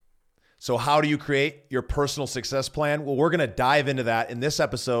So how do you create your personal success plan? Well, we're going to dive into that in this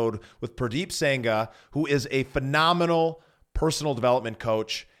episode with Purdeep Sangha, who is a phenomenal personal development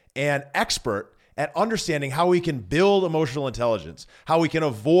coach and expert at understanding how we can build emotional intelligence, how we can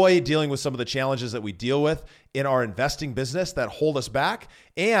avoid dealing with some of the challenges that we deal with in our investing business that hold us back,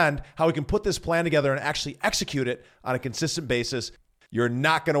 and how we can put this plan together and actually execute it on a consistent basis. You're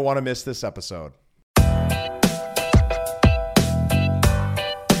not going to want to miss this episode.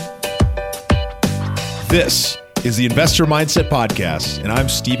 This is the Investor Mindset Podcast, and I'm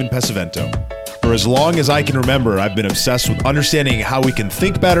Stephen Pesavento. For as long as I can remember, I've been obsessed with understanding how we can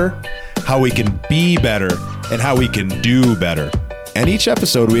think better, how we can be better, and how we can do better. And each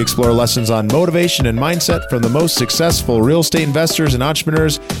episode, we explore lessons on motivation and mindset from the most successful real estate investors and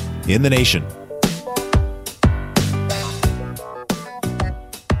entrepreneurs in the nation.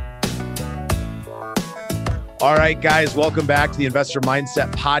 All right, guys, welcome back to the Investor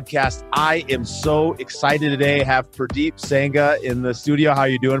Mindset Podcast. I am so excited today to have Purdeep Sangha in the studio. How are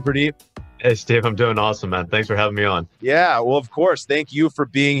you doing, Purdeep? Hey, Steve, I'm doing awesome, man. Thanks for having me on. Yeah, well, of course. Thank you for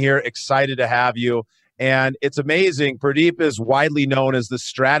being here. Excited to have you. And it's amazing. Purdeep is widely known as the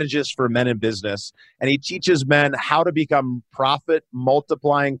strategist for men in business, and he teaches men how to become profit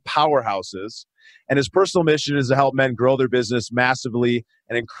multiplying powerhouses. And his personal mission is to help men grow their business massively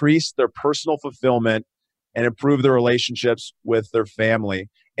and increase their personal fulfillment and improve their relationships with their family.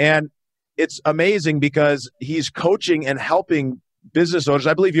 And it's amazing because he's coaching and helping business owners.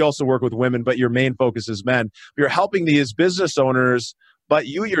 I believe you also work with women, but your main focus is men. You're helping these business owners, but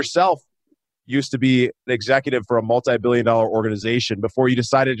you yourself used to be an executive for a multi-billion-dollar organization before you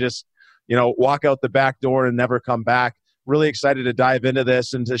decided to just, walk out the back door and never come back. Really excited to dive into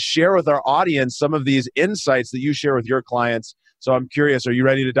this and to share with our audience some of these insights that you share with your clients. So I'm curious, are you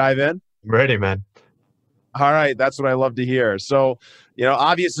ready to dive in? I'm ready, man. All right. That's what I love to hear. So,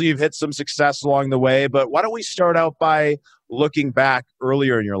 obviously you've hit some success along the way, but why don't we start out by looking back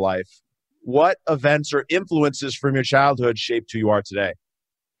earlier in your life? What events or influences from your childhood shaped who you are today?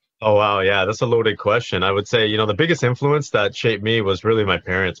 Oh, wow. Yeah, that's a loaded question. I would say, the biggest influence that shaped me was really my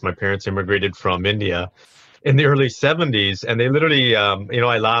parents. My parents immigrated from India in the early 70s. And they literally,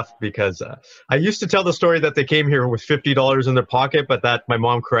 I laugh because I used to tell the story that they came here with $50 in their pocket, but that my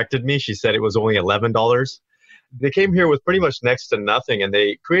mom corrected me. She said it was only $11. They came here with pretty much next to nothing, and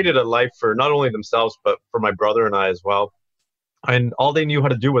they created a life for not only themselves, but for my brother and I as well. And all they knew how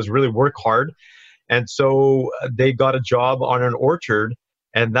to do was really work hard. And so they got a job on an orchard.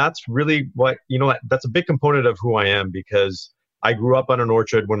 And that's really that's a big component of who I am, because I grew up on an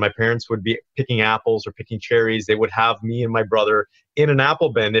orchard. When my parents would be picking apples or picking cherries, they would have me and my brother in an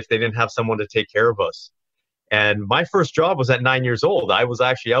apple bin if they didn't have someone to take care of us. And my first job was at 9 years old. I was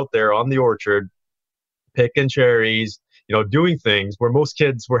actually out there on the orchard picking cherries, doing things where most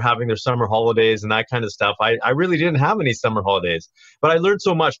kids were having their summer holidays and that kind of stuff. I really didn't have any summer holidays, but I learned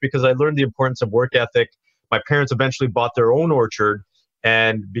so much because I learned the importance of work ethic. My parents eventually bought their own orchard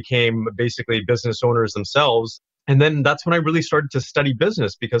and became basically business owners themselves. And then that's when I really started to study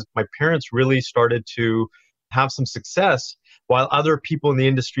business, because my parents really started to have some success while other people in the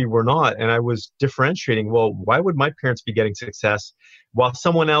industry were not. And I was differentiating, well, why would my parents be getting success while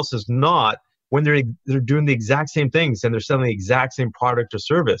someone else is not, when they're doing the exact same things and they're selling the exact same product or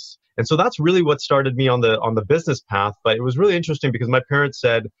service? And so that's really what started me on the business path. But it was really interesting because my parents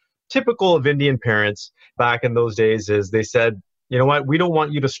said, typical of Indian parents back in those days, is they said, you know what, we don't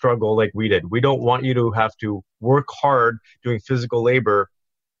want you to struggle like we did. We don't want you to have to work hard doing physical labor.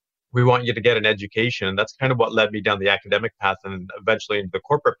 We want you to get an education. That's kind of what led me down the academic path and eventually into the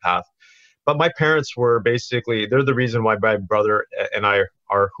corporate path. But my parents were basically, they're the reason why my brother and I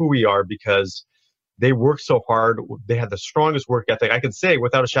are who we are, because they worked so hard. They had the strongest work ethic. I could say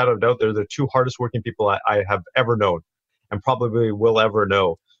without a shadow of a doubt, they're the two hardest working people I have ever known and probably will ever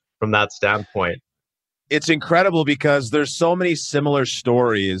know from that standpoint. It's incredible because there's so many similar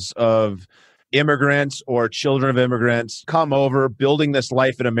stories of immigrants or children of immigrants come over, building this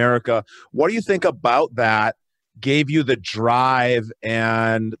life in America. What do you think about that gave you the drive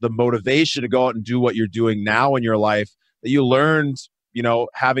and the motivation to go out and do what you're doing now in your life, that you learned,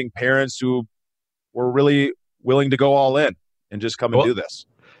 having parents who were really willing to go all in and just come and do this?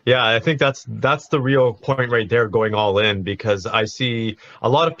 Yeah, I think that's the real point right there, going all in, because I see a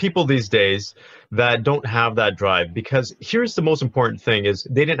lot of people these days that don't have that drive. Because here's the most important thing is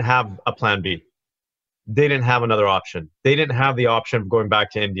they didn't have a plan B. They didn't have another option. They didn't have the option of going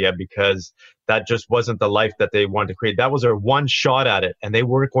back to India because that just wasn't the life that they wanted to create. That was their one shot at it, and they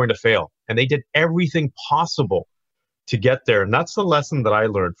weren't going to fail. And they did everything possible to get there. And that's the lesson that I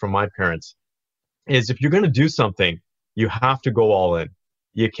learned from my parents, is if you're going to do something, you have to go all in.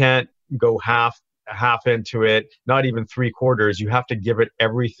 You can't go half into it, not even three quarters. You have to give it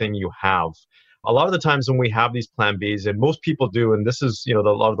everything you have. A lot of the times when we have these plan Bs, and most people do, and this is, a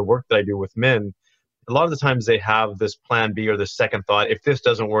lot of the work that I do with men, a lot of the times they have this plan B or this second thought. If this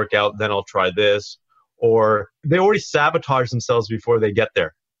doesn't work out, then I'll try this. Or they already sabotage themselves before they get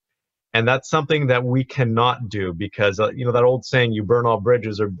there. And that's something that we cannot do because, that old saying, you burn all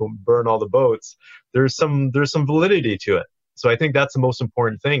bridges or burn all the boats, there's some validity to it. So I think that's the most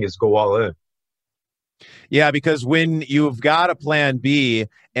important thing is go all in. Yeah, because when you've got a plan B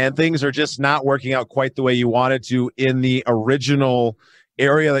and things are just not working out quite the way you wanted to in the original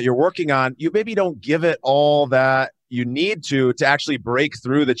area that you're working on, you maybe don't give it all that you need to actually break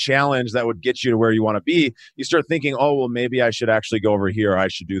through the challenge that would get you to where you want to be. You start thinking, oh, well, maybe I should actually go over here. I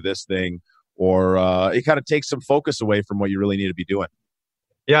should do this thing. Or it kind of takes some focus away from what you really need to be doing.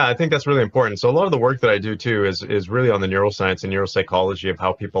 Yeah, I think that's really important. So a lot of the work that I do too is really on the neuroscience and neuropsychology of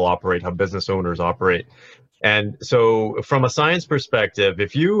how people operate, how business owners operate. And so from a science perspective,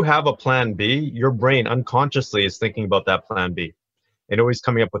 if you have a plan B, your brain unconsciously is thinking about that plan B and always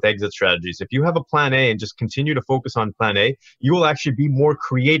coming up with exit strategies. If you have a plan A and just continue to focus on plan A, you will actually be more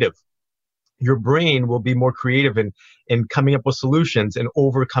creative. Your brain will be more creative in coming up with solutions and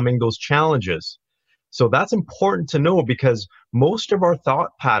overcoming those challenges. So that's important to know because most of our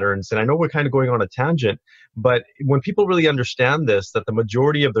thought patterns, and I know we're kind of going on a tangent, but when people really understand this, that the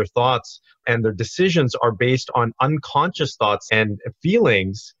majority of their thoughts and their decisions are based on unconscious thoughts and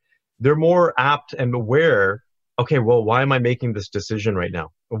feelings, they're more apt and aware, okay, well, why am I making this decision right now?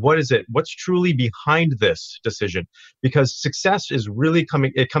 What is it? What's truly behind this decision? Because success is really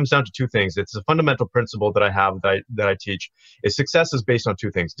it comes down to two things. It's a fundamental principle that I have that I teach is success is based on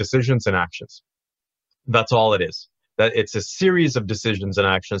two things, decisions and actions. That's all it is. That it's a series of decisions and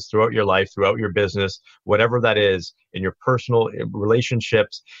actions throughout your life, throughout your business, whatever that is, in your personal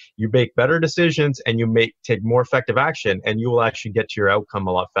relationships. You make better decisions and you take more effective action, and you will actually get to your outcome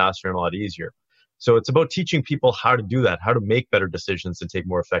a lot faster and a lot easier. So it's about teaching people how to do that, how to make better decisions and take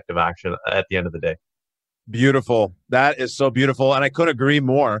more effective action at the end of the day. Beautiful. That is so beautiful. And I couldn't agree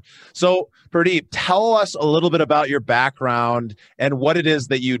more. So Purdeep, tell us a little bit about your background and what it is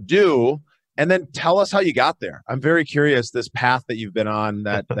that you do. And then tell us how you got there. I'm very curious, this path that you've been on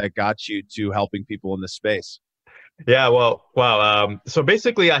that got you to helping people in this space. Yeah, well, wow. So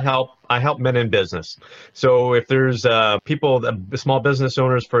basically, I help men in business. So if there's people, small business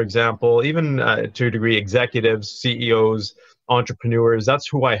owners, for example, even to a degree, executives, CEOs, entrepreneurs, that's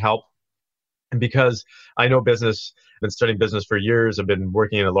who I help. And because I know business, I've been studying business for years. I've been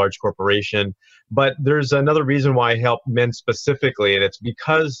working in a large corporation. But there's another reason why I help men specifically, and it's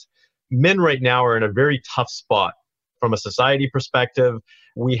because men right now are in a very tough spot. From a society perspective,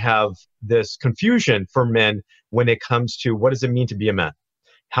 we have this confusion for men when it comes to what does it mean to be a man?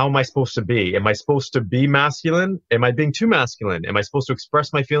 How am I supposed to be? Am I supposed to be masculine? Am I being too masculine? Am I supposed to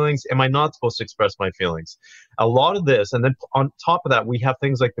express my feelings? Am I not supposed to express my feelings? A lot of this, and then on top of that, we have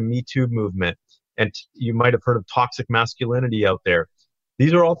things like the Me Too movement, and you might have heard of toxic masculinity out there.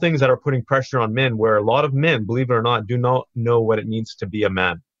 These are all things that are putting pressure on men, where a lot of men, believe it or not, do not know what it means to be a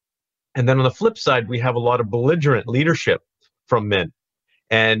man. And then on the flip side, we have a lot of belligerent leadership from men.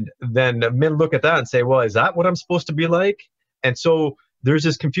 And then men look at that and say, well, is that what I'm supposed to be like? And so there's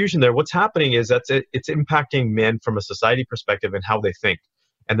this confusion there. What's happening is that it's impacting men from a society perspective and how they think.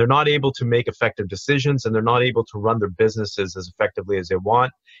 And they're not able to make effective decisions, and they're not able to run their businesses as effectively as they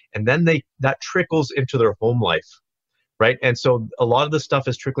want. And then that trickles into their home life. Right. And so a lot of the stuff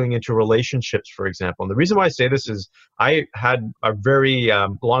is trickling into relationships, for example. And the reason why I say this is I had a very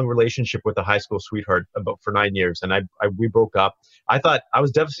long relationship with a high school sweetheart for 9 years. And we broke up. I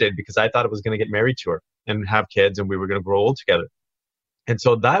was devastated because I thought I was going to get married to her and have kids, and we were going to grow old together. And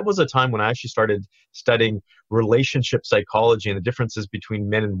so that was a time when I actually started studying relationship psychology and the differences between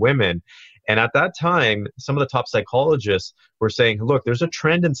men and women. And at that time, some of the top psychologists were saying, look, there's a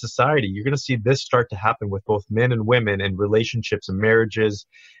trend in society. You're going to see this start to happen with both men and women in relationships and marriages.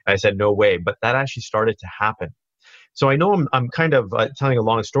 And I said, no way. But that actually started to happen. So I know I'm kind of telling a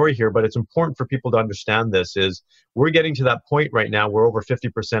long story here, but it's important for people to understand this is we're getting to that point right now where over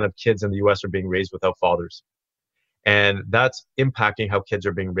 50% of kids in the US are being raised without fathers. And that's impacting how kids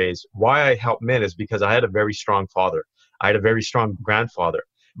are being raised. Why I help men is because I had a very strong father. I had a very strong grandfather.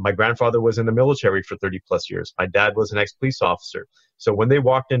 My grandfather was in the military for 30 plus years. My dad was an ex-police officer. So when they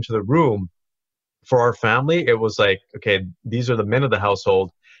walked into the room for our family, it was like, okay, these are the men of the household.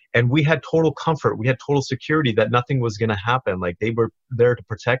 And we had total comfort. We had total security that nothing was going to happen. Like they were there to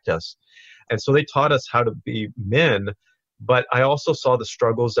protect us. And so they taught us how to be men. But I also saw the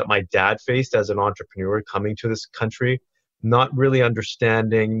struggles that my dad faced as an entrepreneur coming to this country, not really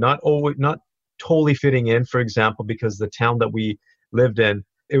understanding, not totally fitting in, for example, because the town that we lived in,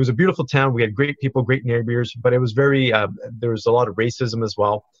 it was a beautiful town. We had great people, great neighbors, but it was very, there was a lot of racism as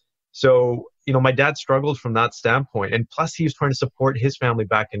well. So, my dad struggled from that standpoint. And plus, he was trying to support his family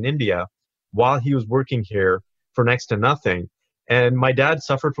back in India while he was working here for next to nothing. And my dad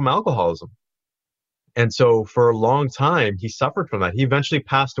suffered from alcoholism. And so for a long time, he suffered from that. He eventually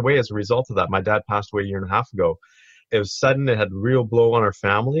passed away as a result of that. My dad passed away a year and a half ago. It was sudden. It had a real blow on our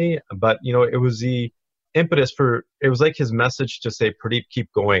family. But, it was the impetus it was like his message to say, Purdeep,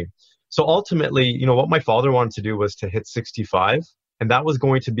 keep going. So ultimately, what my father wanted to do was to hit 65. And that was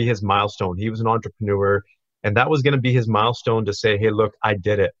going to be his milestone. He was an entrepreneur. And that was going to be his milestone to say, hey, look, I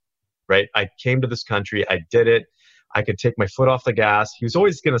did it, right? I came to this country. I did it. I could take my foot off the gas. He was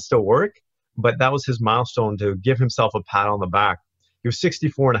always going to still work. But that was his milestone to give himself a pat on the back. He was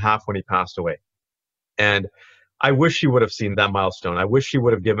 64 and a half when he passed away. And I wish he would have seen that milestone. I wish he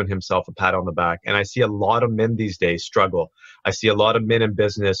would have given himself a pat on the back. And I see a lot of men these days struggle. I see a lot of men in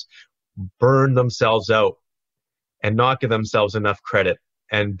business burn themselves out and not give themselves enough credit.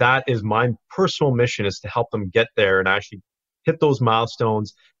 And that is my personal mission, is to help them get there and actually hit those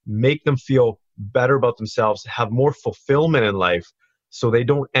milestones, make them feel better about themselves, have more fulfillment in life, so they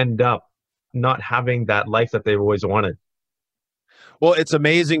don't end up not having that life that they've always wanted. Well, it's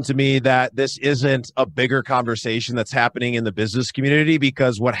amazing to me that this isn't a bigger conversation that's happening in the business community,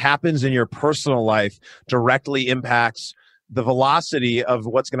 because what happens in your personal life directly impacts the velocity of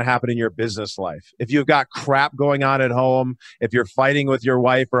what's going to happen in your business life. If you've got crap going on at home, if you're fighting with your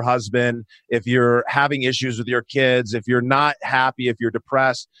wife or husband, if you're having issues with your kids, if you're not happy, if you're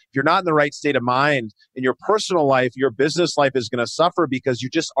depressed, if you're not in the right state of mind in your personal life, your business life is going to suffer, because you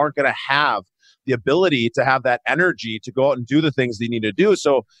just aren't going to have the ability to have that energy to go out and do the things that you need to do.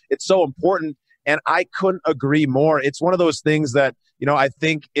 So it's so important. And I couldn't agree more. It's one of those things that, I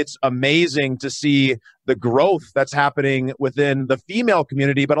think it's amazing to see the growth that's happening within the female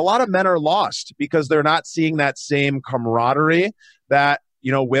community, but a lot of men are lost because they're not seeing that same camaraderie that,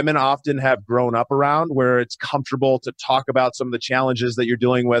 women often have grown up around, where it's comfortable to talk about some of the challenges that you're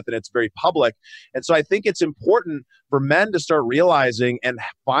dealing with, and it's very public. And so I think it's important for men to start realizing and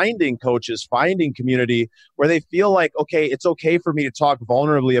finding coaches, finding community where they feel like, okay, it's okay for me to talk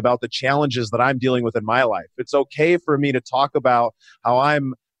vulnerably about the challenges that I'm dealing with in my life. It's okay for me to talk about how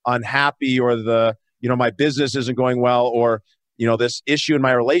I'm unhappy, or my business isn't going well, or, this issue in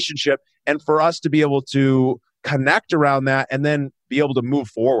my relationship. And for us to be able to connect around that and then be able to move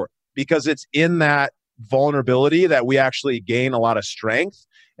forward, because it's in that vulnerability that we actually gain a lot of strength.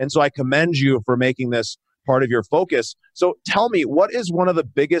 And so I commend you for making this part of your focus. So tell me, what is one of the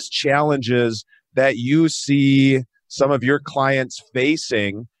biggest challenges that you see some of your clients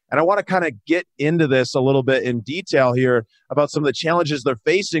facing? And I want to kind of get into this a little bit in detail here about some of the challenges they're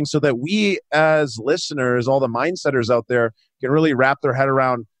facing, so that we as listeners, all the mindsetters out there, can really wrap their head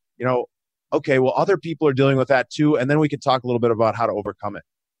around, okay, well, other people are dealing with that too. And then we can talk a little bit about how to overcome it.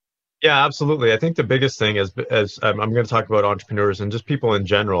 Yeah, absolutely. I think the biggest thing is, as I'm going to talk about entrepreneurs and just people in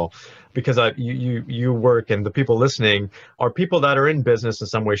general, because you work, and the people listening are people that are in business in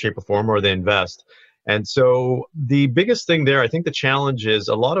some way, shape, or form, or they invest. And so the biggest thing there, I think the challenge is,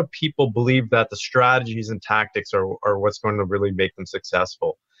 a lot of people believe that the strategies and tactics are what's going to really make them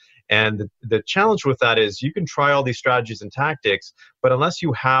successful. And the challenge with that is, you can try all these strategies and tactics, but unless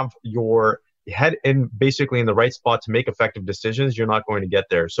you have your head in basically in the right spot to make effective decisions, you're not going to get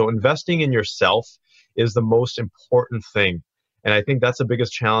there. So investing in yourself is the most important thing. And I think that's the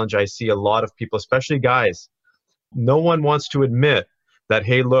biggest challenge I see a lot of people, especially guys. No one wants to admit that,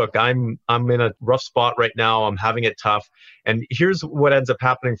 hey, look, I'm in a rough spot right now. I'm having it tough. And here's what ends up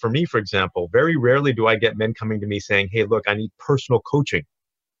happening for me, for example. Very rarely do I get men coming to me saying, hey, look, I need personal coaching.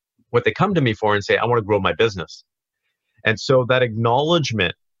 What they come to me for and say, I want to grow my business. And so that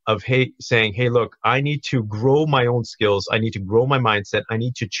acknowledgement of saying, hey, look, I need to grow my own skills. I need to grow my mindset. I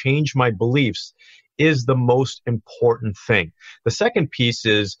need to change my beliefs is the most important thing. The second piece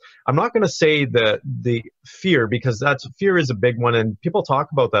is, I'm not going to say the fear, because fear is a big one and people talk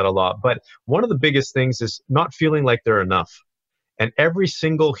about that a lot. But one of the biggest things is not feeling like they're enough. And every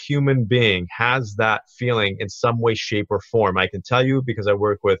single human being has that feeling in some way, shape, or form. I can tell you, because I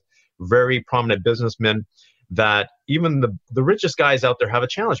work with very prominent businessmen, that even the richest guys out there have a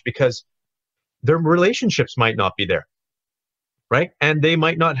challenge, because their relationships might not be there, right? And they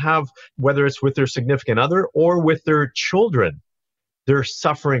might not have, whether it's with their significant other or with their children, they're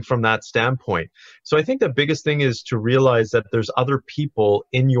suffering from that standpoint. So I think the biggest thing is to realize that there's other people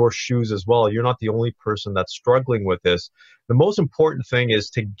in your shoes as well. You're not the only person that's struggling with this. The most important thing is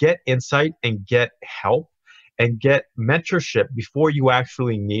to get insight and get help, and get mentorship before you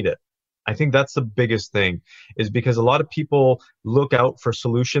actually need it. I think that's the biggest thing, is because a lot of people look out for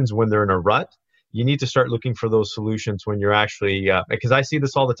solutions when they're in a rut. You need to start looking for those solutions when you're actually, because I see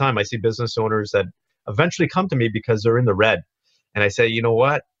this all the time. I see business owners that eventually come to me because they're in the red. And I say, you know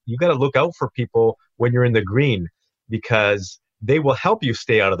what? You got to look out for people when you're in the green, because they will help you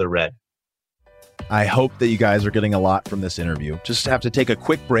stay out of the red. I hope that you guys are getting a lot from this interview. Just have to take a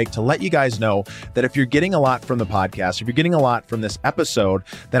quick break to let you guys know that if you're getting a lot from the podcast, if you're getting a lot from this episode,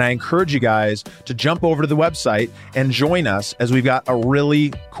 then I encourage you guys to jump over to the website and join us, as we've got a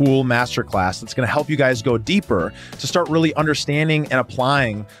really cool masterclass that's going to help you guys go deeper to start really understanding and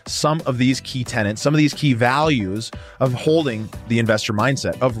applying some of these key tenets, some of these key values of holding the investor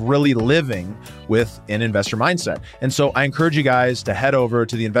mindset, of really living with an investor mindset. And so I encourage you guys to head over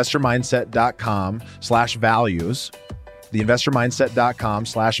to theinvestormindset.com/values,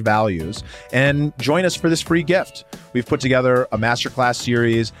 theinvestormindset.com/values, and join us for this free gift. We've put together a masterclass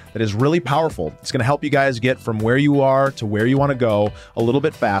series that is really powerful. It's going to help you guys get from where you are to where you want to go a little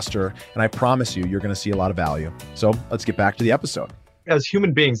bit faster. And I promise you, you're going to see a lot of value. So let's get back to the episode. As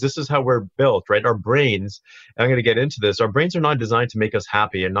human beings, this is how we're built, right? Our brains, and I'm going to get into this, our brains are not designed to make us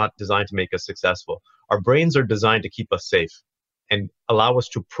happy and not designed to make us successful. Our brains are designed to keep us safe and allow us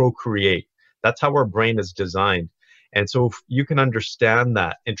to procreate. That's how our brain is designed. And so if you can understand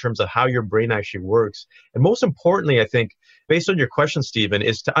that in terms of how your brain actually works, and most importantly, I think, based on your question, Stephen,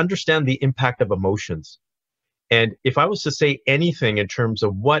 is to understand the impact of emotions. And if I was to say anything in terms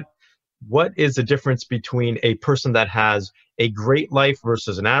of what is the difference between a person that has a great life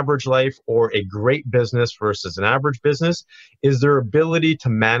versus an average life, or a great business versus an average business, is their ability to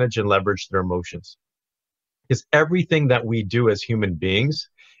manage and leverage their emotions. Because everything that we do as human beings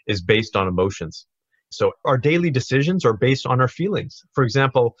is based on emotions. So our daily decisions are based on our feelings. For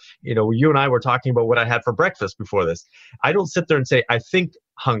example, you and I were talking about what I had for breakfast before this. I don't sit there and say, I think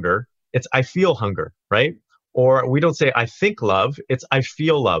hunger. It's I feel hunger, right? Or we don't say, I think love. It's I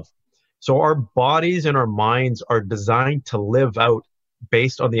feel love. So our bodies and our minds are designed to live out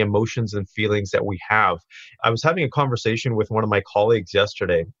based on the emotions and feelings that we have. I was having a conversation with one of my colleagues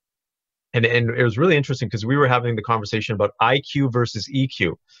yesterday, and it was really interesting because we were having the conversation about IQ versus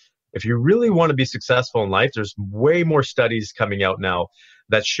EQ. If you really want to be successful in life, there's way more studies coming out now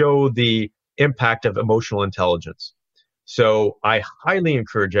that show the impact of emotional intelligence. So I highly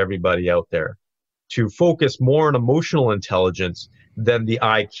encourage everybody out there to focus more on emotional intelligence than the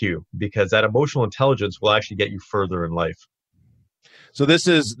IQ, because that emotional intelligence will actually get you further in life. So this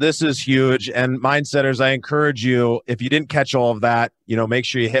is huge. And mindsetters, I encourage you, if you didn't catch all of that, make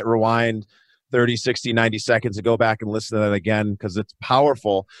sure you hit rewind 30, 60, 90 seconds and go back and listen to that again, because it's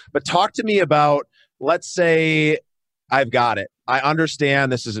powerful. But talk to me about, let's say I've got it. I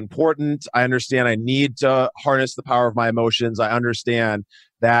understand this is important. I understand I need to harness the power of my emotions. I understand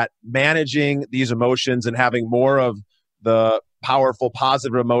that managing these emotions and having more of the powerful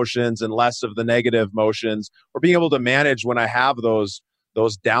positive emotions and less of the negative emotions, or being able to manage when I have those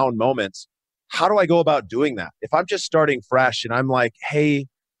down moments. How do I go about doing that? If I'm just starting fresh and I'm like, hey,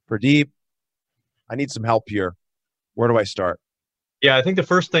 Purdeep, I need some help here. Where do I start? Yeah, I think the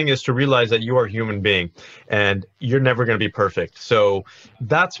first thing is to realize that you are a human being and you're never going to be perfect. So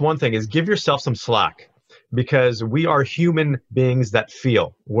that's one thing, is give yourself some slack, because we are human beings that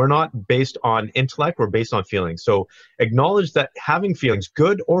feel. We're not based on intellect, we're based on feelings. So acknowledge that having feelings,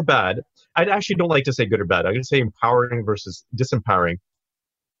 good or bad, I actually don't like to say good or bad. I'm going to say empowering versus disempowering,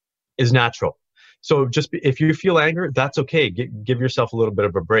 is natural. So just if you feel anger, that's okay. Give yourself a little bit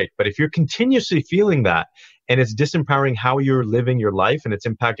of a break. But if you're continuously feeling that and it's disempowering how you're living your life and it's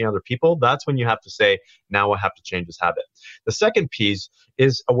impacting other people, that's when you have to say, now I have to change this habit. The second piece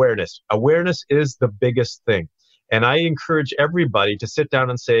is awareness. Awareness is the biggest thing. And I encourage everybody to sit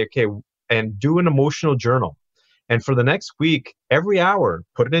down and say, okay, and do an emotional journal. And for the next week, every hour,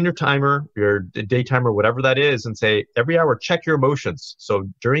 put it in your timer, your day timer, whatever that is, and say, every hour, check your emotions. So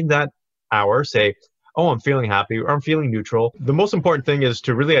during that hour, say, oh, I'm feeling happy, or I'm feeling neutral. The most important thing is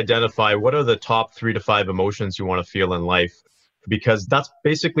to really identify what are the top 3 to 5 emotions you want to feel in life, because that's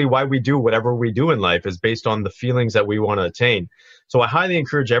basically why we do whatever we do in life, is based on the feelings that we want to attain. So I highly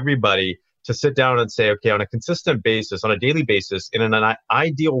encourage everybody to sit down and say, okay, on a consistent basis, on a daily basis, in an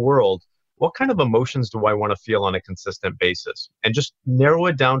ideal world, what kind of emotions do I want to feel on a consistent basis? And just narrow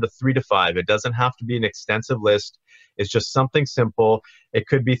it down to 3 to 5. It doesn't have to be an extensive list. It's just something simple. It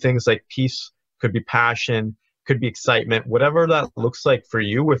could be things like peace, could be passion, could be excitement, whatever that looks like for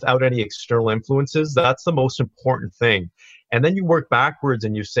you without any external influences. That's the most important thing. And then you work backwards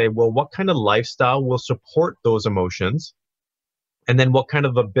and you say, well, what kind of lifestyle will support those emotions? And then what kind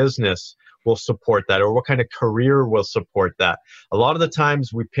of a business will support that, or what kind of career will support that? A lot of the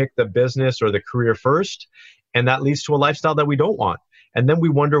times we pick the business or the career first, and that leads to a lifestyle that we don't want. And then we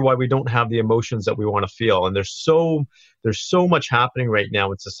wonder why we don't have the emotions that we want to feel. And there's so much happening right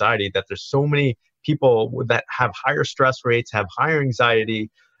now in society, that there's so many people that have higher stress rates, have higher anxiety,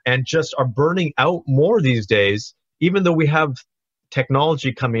 and just are burning out more these days, even though we have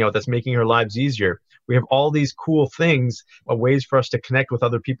technology coming out that's making our lives easier. We have all these cool things, ways for us to connect with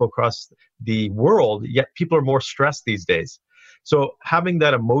other people across the world, yet people are more stressed these days. So having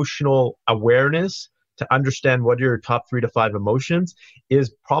that emotional awareness to understand what are your top 3 to 5 emotions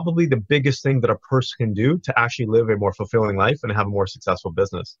is probably the biggest thing that a person can do to actually live a more fulfilling life and have a more successful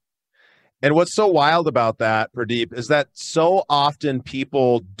business. And what's so wild about that, Purdeep, is that so often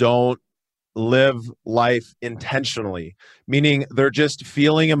people don't live life intentionally, meaning they're just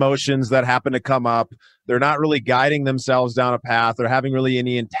feeling emotions that happen to come up. They're not really guiding themselves down a path or having really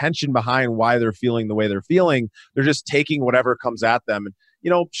any intention behind why they're feeling the way they're feeling. They're just taking whatever comes at them. And,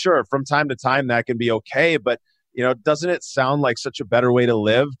 sure, from time to time that can be okay, but, doesn't it sound like such a better way to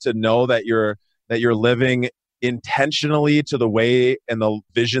live, to know that you're living intentionally to the way and the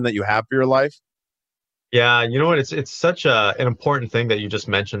vision that you have for your life? Yeah, you know what? It's such an important thing that you just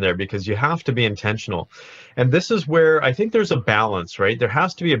mentioned there, because you have to be intentional. And this is where I think there's a balance, right? There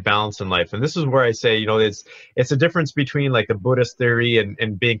has to be a balance in life. And this is where I say, it's a difference between like the Buddhist theory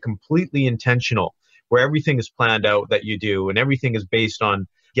and being completely intentional, where everything is planned out that you do and everything is based on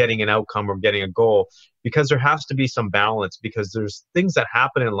getting an outcome or getting a goal, because there has to be some balance, because there's things that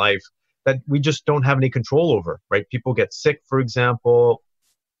happen in life that we just don't have any control over, right? People get sick, for example.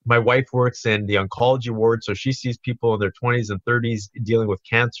 My wife works in the oncology ward, so she sees people in their 20s and 30s dealing with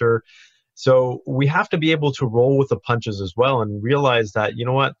cancer. So we have to be able to roll with the punches as well and realize that,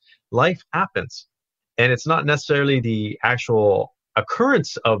 life happens. And it's not necessarily the actual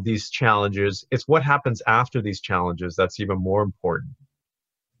occurrence of these challenges, it's what happens after these challenges that's even more important.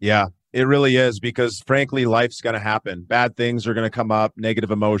 Yeah, it really is, because frankly, life's going to happen. Bad things are going to come up,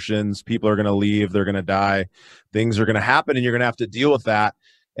 negative emotions, people are going to leave, they're going to die, things are going to happen, and you're going to have to deal with that.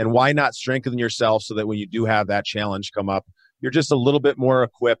 And why not strengthen yourself so that when you do have that challenge come up, you're just a little bit more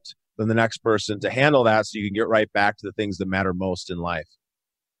equipped than the next person to handle that, so you can get right back to the things that matter most in life.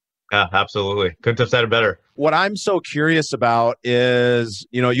 Yeah, absolutely. Couldn't have said it better. What I'm so curious about is,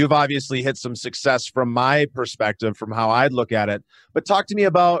 you've obviously hit some success from my perspective, from how I'd look at it, but talk to me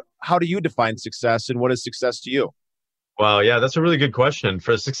about, how do you define success and what is success to you? Well, yeah, that's a really good question.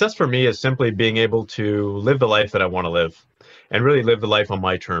 For success for me is simply being able to live the life that I want to live and really live the life on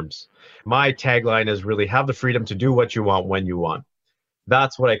my terms. My tagline is really have the freedom to do what you want when you want.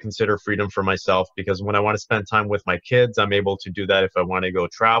 That's what I consider freedom for myself, because when I want to spend time with my kids, I'm able to do that. If I want to go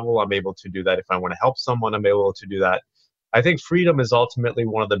travel, I'm able to do that. If I want to help someone, I'm able to do that. I think freedom is ultimately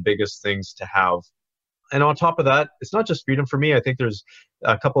one of the biggest things to have. And on top of that, it's not just freedom for me. I think there's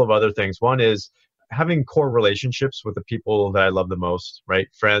a couple of other things. One is having core relationships with the people that I love the most, right?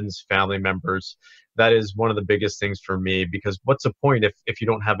 Friends, family members. That is one of the biggest things for me, because what's the point if you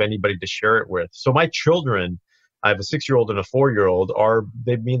don't have anybody to share it with? So my children, I have a 6-year-old and a 4-year-old,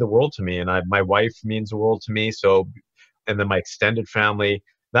 they mean the world to me. And my wife means the world to me. So, and then my extended family,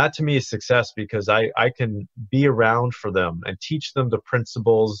 that to me is success, because I can be around for them and teach them the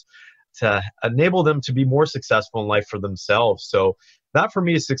principles to enable them to be more successful in life for themselves. So that for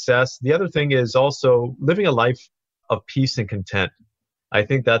me is success. The other thing is also living a life of peace and content. I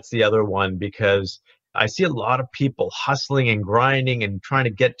think that's the other one, because I see a lot of people hustling and grinding and trying to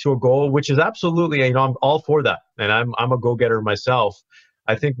get to a goal, which is absolutely, I'm all for that. And I'm a go-getter myself.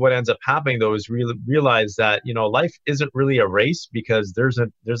 I think what ends up happening though is realize that, life isn't really a race, because there's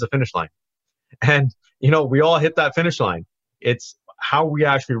a finish line. And, we all hit that finish line. It's how we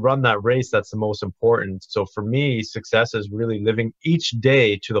actually run that race that's the most important. So for me, success is really living each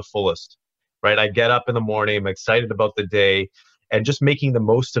day to the fullest, right? I get up in the morning, I'm excited about the day, and just making the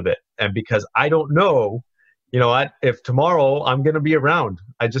most of it. And because I don't know, if tomorrow I'm going to be around,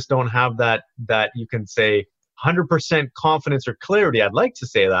 I just don't have that you can say 100% confidence or clarity. I'd like to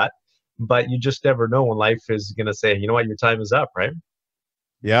say that, but you just never know when life is going to say, you know what, your time is up, right?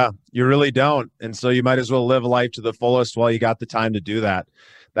 Yeah, you really don't. And so you might as well live life to the fullest while you got the time to do that.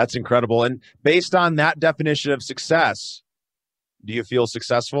 That's incredible. And based on that definition of success, do you feel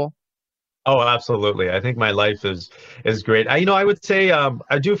successful? Oh, absolutely. I think my life is great. I would say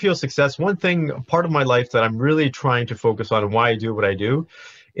I do feel success. One thing, part of my life that I'm really trying to focus on and why I do what I do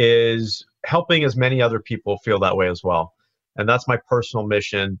is helping as many other people feel that way as well. And that's my personal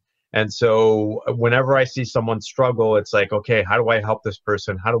mission. And so whenever I see someone struggle, it's like, okay, how do I help this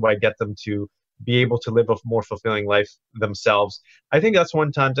person? How do I get them to be able to live a more fulfilling life themselves. I think that's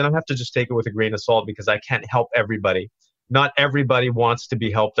one time, and I have to just take it with a grain of salt because I can't help everybody. Not everybody wants to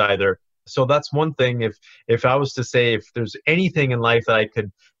be helped either. So that's one thing. If I was to say, if there's anything in life that I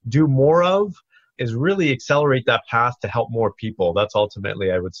could do more of, is really accelerate that path to help more people. That's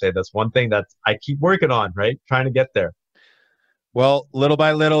ultimately, I would say, that's one thing that I keep working on, right? Trying to get there. Well, little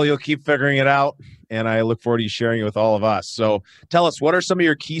by little, you'll keep figuring it out. And I look forward to you sharing it with all of us. So tell us, what are some of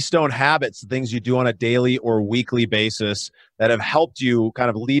your keystone habits, things you do on a daily or weekly basis that have helped you kind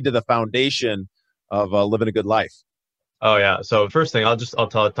of lead to the foundation of living a good life? Oh yeah. So first thing,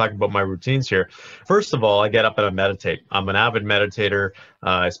 talk about my routines here. First of all, I get up and I meditate. I'm an avid meditator.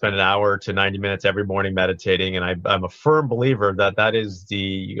 I spend an hour to 90 minutes every morning meditating, and I'm a firm believer that that is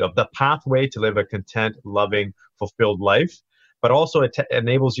the pathway to live a content, loving, fulfilled life. But also it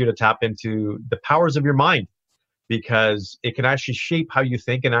enables you to tap into the powers of your mind, because it can actually shape how you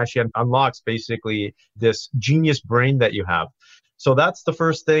think and actually unlocks basically this genius brain that you have. So that's the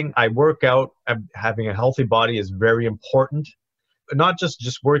first thing. I work out. Having a healthy body is very important. Not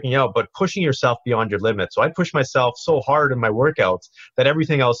just working out, but pushing yourself beyond your limits. So I push myself so hard in my workouts that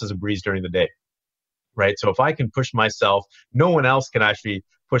everything else is a breeze during the day, right? So if I can push myself, no one else can actually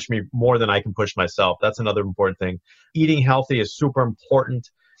push me more than I can push myself. That's another important thing. Eating healthy is super important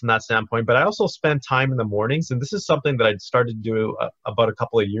from that standpoint. But I also spend time in the mornings, and this is something that I started to do about a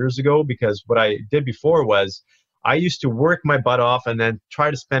couple of years ago, because what I did before was I used to work my butt off and then try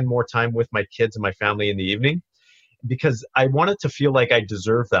to spend more time with my kids and my family in the evening, because I wanted to feel like I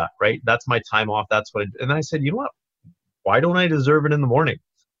deserve that, right? That's my time off. That's what and I said, you know what? Why don't I deserve it in the morning?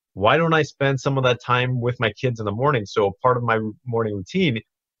 Why don't I spend some of that time with my kids in the morning? So part of my morning routine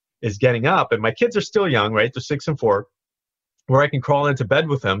is getting up, and my kids are still young, right? They're 6 and 4, where I can crawl into bed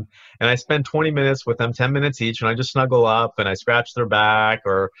with them and I spend 20 minutes with them, 10 minutes each, and I just snuggle up and I scratch their back,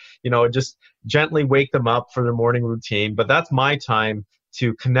 or, just gently wake them up for their morning routine. But that's my time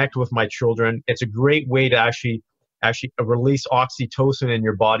to connect with my children. It's a great way to actually release oxytocin in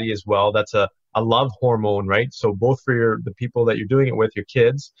your body as well. That's a love hormone, right? So both for the people that you're doing it with, your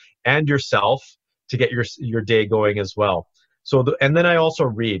kids and yourself, to get your day going as well. So, and then I also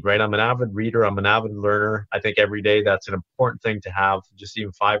read, right? I'm an avid reader. I'm an avid learner. I think every day that's an important thing to have, just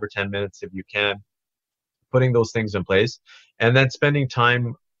even 5 or 10 minutes if you can, putting those things in place, and then spending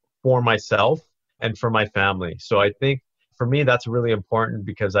time for myself and for my family. So I think for me, that's really important,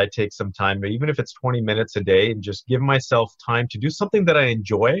 because I take some time, even if it's 20 minutes a day, and just give myself time to do something that I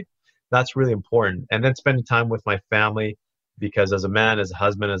enjoy. That's really important. And then spending time with my family, because as a man, as a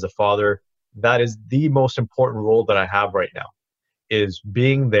husband, as a father, that is the most important role that I have right now, is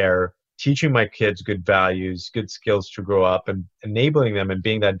being there, teaching my kids good values, good skills to grow up, and enabling them and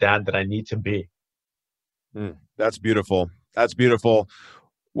being that dad that I need to be. That's beautiful. That's beautiful.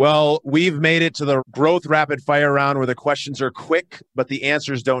 Well, we've made it to the growth rapid fire round, where the questions are quick, but the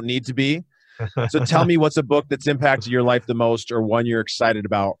answers don't need to be. So tell me, what's a book that's impacted your life the most, or one you're excited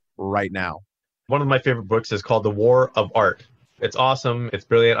about right now? One of my favorite books is called The War of Art. It's awesome. It's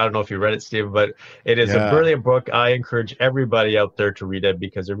brilliant. I don't know if you read it, Steve, but it is a brilliant book. I encourage everybody out there to read it,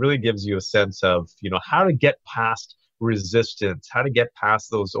 because it really gives you a sense of, how to get past resistance, how to get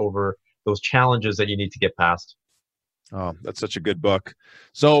past those challenges that you need to get past. Oh, that's such a good book.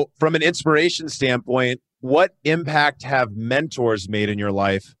 So from an inspiration standpoint, what impact have mentors made in your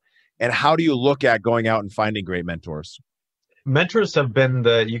life, and how do you look at going out and finding great mentors? Mentors have been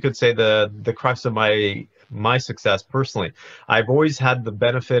you could say the crux of my success personally. I've always had the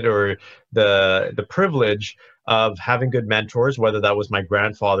benefit, or the privilege of having good mentors, whether that was my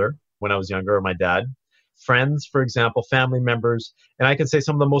grandfather when I was younger, or my dad, friends, for example, family members. And I can say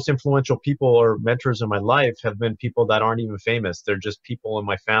some of the most influential people or mentors in my life have been people that aren't even famous. They're just people in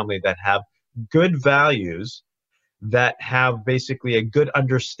my family that have good values, that have basically a good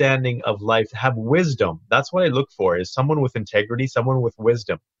understanding of life, have wisdom. That's what I look for, is someone with integrity, someone with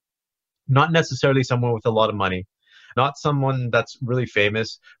wisdom. Not necessarily someone with a lot of money, not someone that's really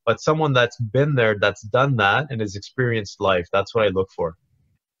famous, but someone that's been there, that's done that, and has experienced life. That's what I look for.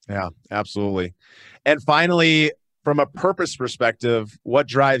 Yeah, absolutely. And finally, from a purpose perspective, what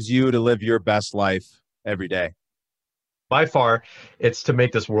drives you to live your best life every day? By far, it's to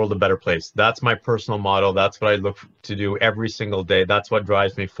make this world a better place. That's my personal motto. That's what I look to do every single day. That's what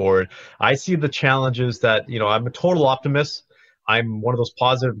drives me forward. I see the challenges that, I'm a total optimist. I'm one of those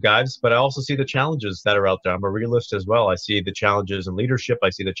positive guys, but I also see the challenges that are out there. I'm a realist as well. I see the challenges in leadership. I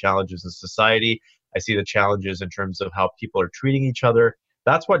see the challenges in society. I see the challenges in terms of how people are treating each other.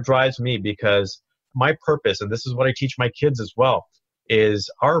 That's what drives me, because my purpose, and this is what I teach my kids as well, is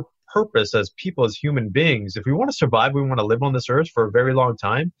our purpose as people, as human beings, if we want to survive, we want to live on this earth for a very long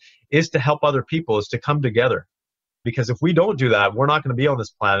time, is to help other people, is to come together. Because if we don't do that, we're not going to be on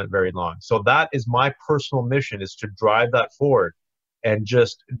this planet very long. So that is my personal mission, is to drive that forward and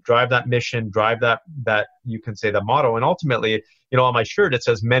just drive that mission, drive that you can say the motto. And ultimately, on my shirt, it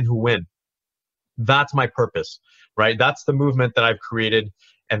says men who win. That's my purpose, right? That's the movement that I've created.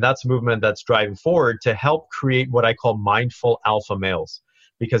 And that's a movement that's driving forward to help create what I call mindful alpha males.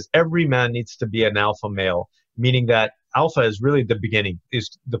 Because every man needs to be an alpha male, meaning that alpha is really the beginning,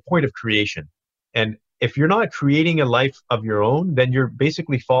 is the point of creation. And if you're not creating a life of your own, then you're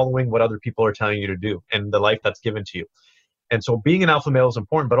basically following what other people are telling you to do and the life that's given to you. And so being an alpha male is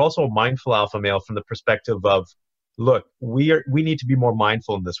important, but also a mindful alpha male from the perspective of, look, we need to be more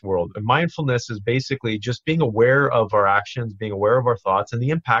mindful in this world. And mindfulness is basically just being aware of our actions, being aware of our thoughts and the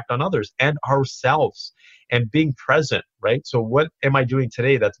impact on others and ourselves, and being present, right? So what am I doing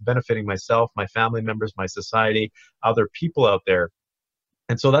today that's benefiting myself, my family members, my society, other people out there?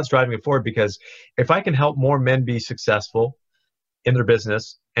 And so that's driving it forward, because if I can help more men be successful in their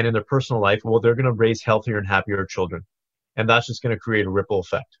business and in their personal life, well, they're going to raise healthier and happier children. And that's just going to create a ripple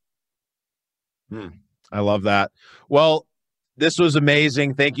effect. I love that. Well, this was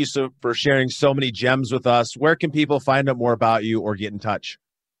amazing. Thank you for sharing so many gems with us. Where can people find out more about you or get in touch?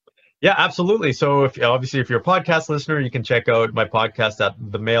 Yeah, absolutely. So if you're a podcast listener, you can check out my podcast at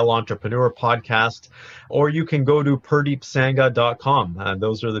the Male Entrepreneur Podcast, or you can go to purdeepsangha.com.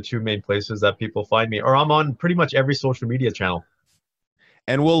 Those are the two main places that people find me, or I'm on pretty much every social media channel.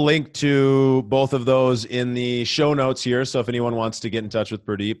 And we'll link to both of those in the show notes here. So if anyone wants to get in touch with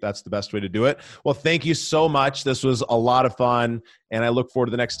Purdeep, that's the best way to do it. Well, thank you so much. This was a lot of fun, and I look forward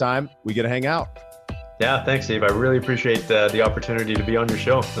to the next time we get to hang out. Yeah, thanks, Steve. I really appreciate the opportunity to be on your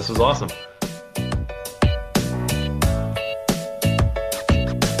show. This was awesome.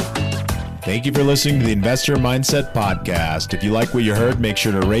 Thank you for listening to the Investor Mindset Podcast. If you like what you heard, make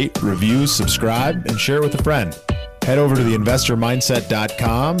sure to rate, review, subscribe, and share it with a friend. Head over to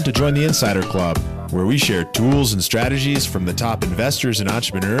theinvestormindset.com to join the Insider Club, where we share tools and strategies from the top investors and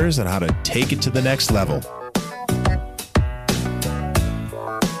entrepreneurs on how to take it to the next level.